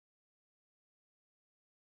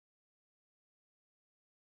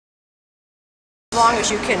As long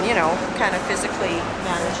as you can, you know, kind of physically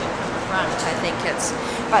manage it from the front, I think it's,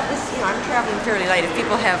 but this, you know, I'm traveling fairly light. If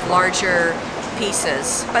people have larger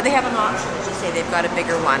pieces, but they have an option, as you say, they've got a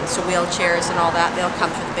bigger one. So wheelchairs and all that, they'll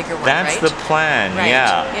come with a bigger one, That's right? the plan, Right,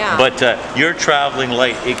 yeah. yeah. But you're traveling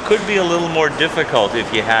light. It could be a little more difficult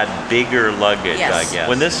if you had bigger luggage, Yes. I guess.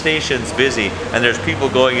 When this station's busy and there's people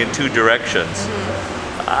going in two directions,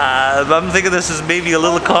 I'm thinking this is maybe a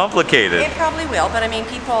little complicated. It probably will, but I mean,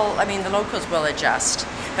 the locals will adjust.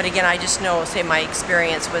 But again, I just know, say my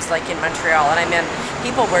experience was like in Montreal, and I mean,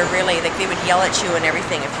 people were really, like, they would yell at you and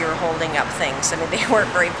everything if you were holding up things. I mean, they weren't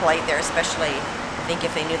very polite there, especially, I think,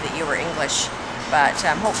 if they knew that you were English. But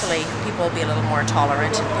hopefully people will be a little more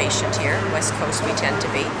tolerant and patient here. West Coast we tend to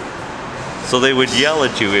be. So they would yell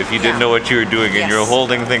at you if you didn't know what you were doing and you're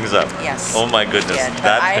holding things up. Yes. Oh my goodness.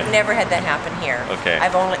 But I've never had that happen here. Okay.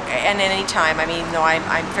 I've only, and any time, I mean, no,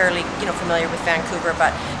 I'm fairly, you know, familiar with Vancouver,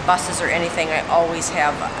 but buses or anything, I always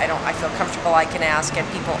have, I feel comfortable, I can ask, and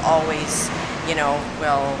people always, you know,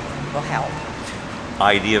 will help.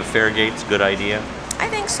 Idea of faregates, good idea? I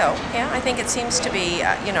think so, yeah. I think it seems to be,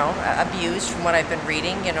 you know, abused from what I've been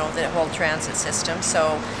reading, you know, the whole transit system.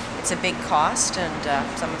 So it's a big cost,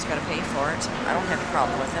 and someone's got to pay for it. I don't have a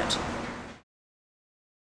problem with it.